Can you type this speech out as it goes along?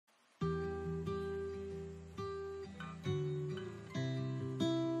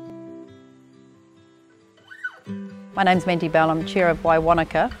My name's Mandy Bell, I'm Chair of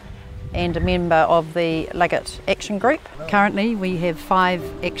Waiwanaka and a member of the Luggate Action Group. Currently we have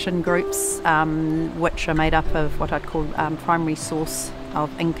 5 action groups which are made up of what I'd call primary source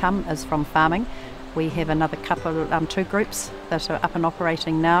of income is from farming. We have another couple, 2 groups that are up and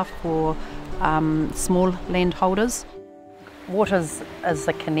operating now for small landholders. Water is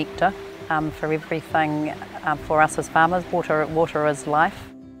a connector for everything for us as farmers. Water is life.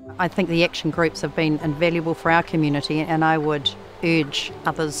 I think the action groups have been invaluable for our community, and I would urge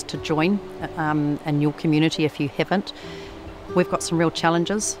others to join in your community if you haven't. We've got some real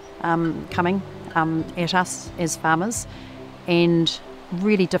challenges coming at us as farmers, and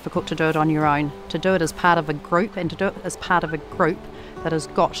really difficult to do it on your own. To do it as part of a group, and to do it as part of a group that has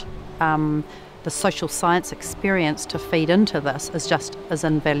got the social science experience to feed into this is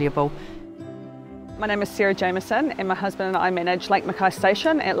invaluable. My name is Sarah Jameson and my husband and I manage Lake Mackay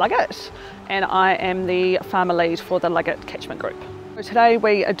Station at Luggate, and I am the farmer lead for the Luggate catchment group. So today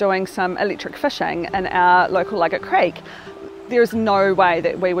we are doing some electric fishing in our local Luggate Creek. There is no way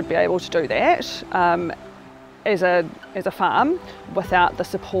that we would be able to do that as a farm without the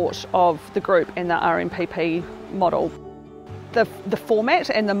support of the group and the RMPP model. The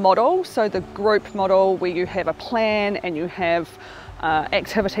format and the model, so the group model where you have a plan and you have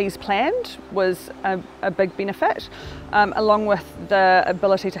activities planned, was a big benefit, along with the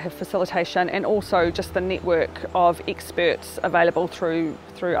ability to have facilitation and also just the network of experts available through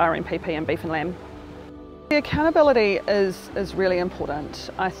RMPP and Beef and Lamb. The accountability is really important.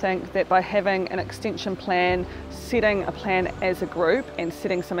 I think that by having an extension plan, setting a plan as a group and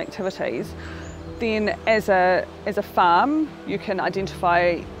setting some activities, then as a farm you can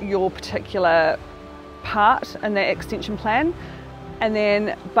identify your particular part in that extension plan, and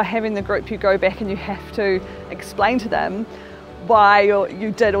then by having the group you go back and you have to explain to them why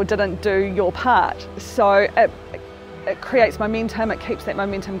you did or didn't do your part. So it creates momentum, it keeps that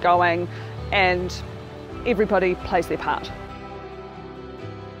momentum going, and everybody plays their part.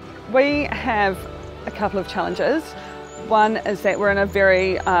 We have a couple of challenges. One is that we're in a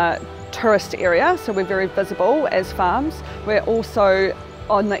very tourist area, so we're very visible as farms. We're also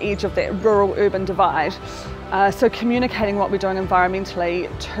on the edge of that rural-urban divide. So communicating what we're doing environmentally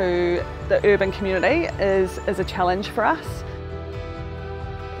to the urban community is a challenge for us.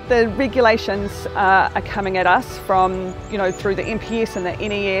 The regulations are coming at us from, through the MPS and the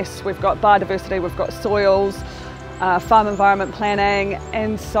NES. We've got biodiversity, we've got soils, farm environment planning,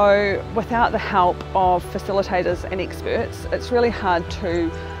 and so without the help of facilitators and experts, it's really hard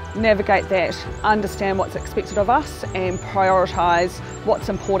to navigate that, understand what's expected of us and prioritise what's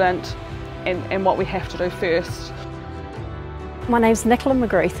important and what we have to do first. My name's Nicola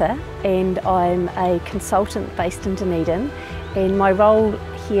Magrutha and I'm a consultant based in Dunedin, and my role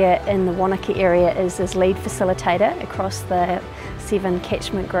here in the Wanaka area is as lead facilitator across the 7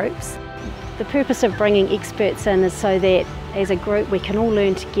 catchment groups. The purpose of bringing experts in is so that as a group we can all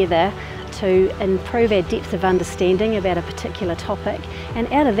learn together to improve our depth of understanding about a particular topic,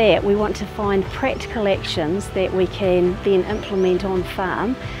 and out of that we want to find practical actions that we can then implement on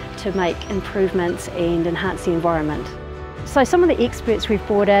farm to make improvements and enhance the environment. So some of the experts we've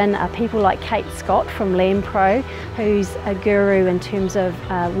brought in are people like Kate Scott from Lamb Pro, who's a guru in terms of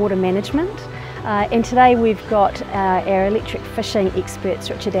water management. And today we've got our electric fishing experts,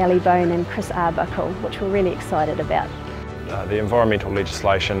 Richard Allybone and Chris Arbuckle, which we're really excited about. The environmental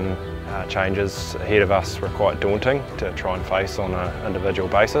legislation changes ahead of us were quite daunting to try and face on an individual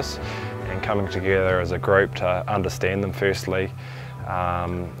basis, and coming together as a group to understand them firstly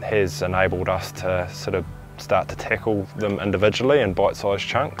has enabled us to sort of start to tackle them individually in bite-sized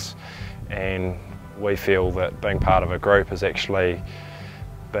chunks, and we feel that being part of a group is actually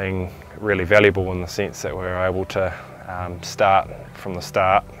being really valuable in the sense that we're able to start from the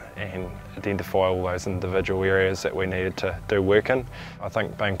start and identify all those individual areas that we needed to do work in. I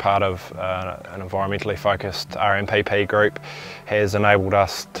think being part of an environmentally focused RMPP group has enabled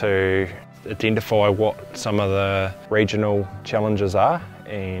us to identify what some of the regional challenges are,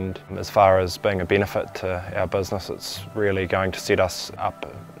 and as far as being a benefit to our business, it's really going to set us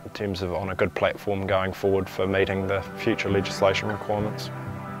up in terms of on a good platform going forward for meeting the future legislation requirements.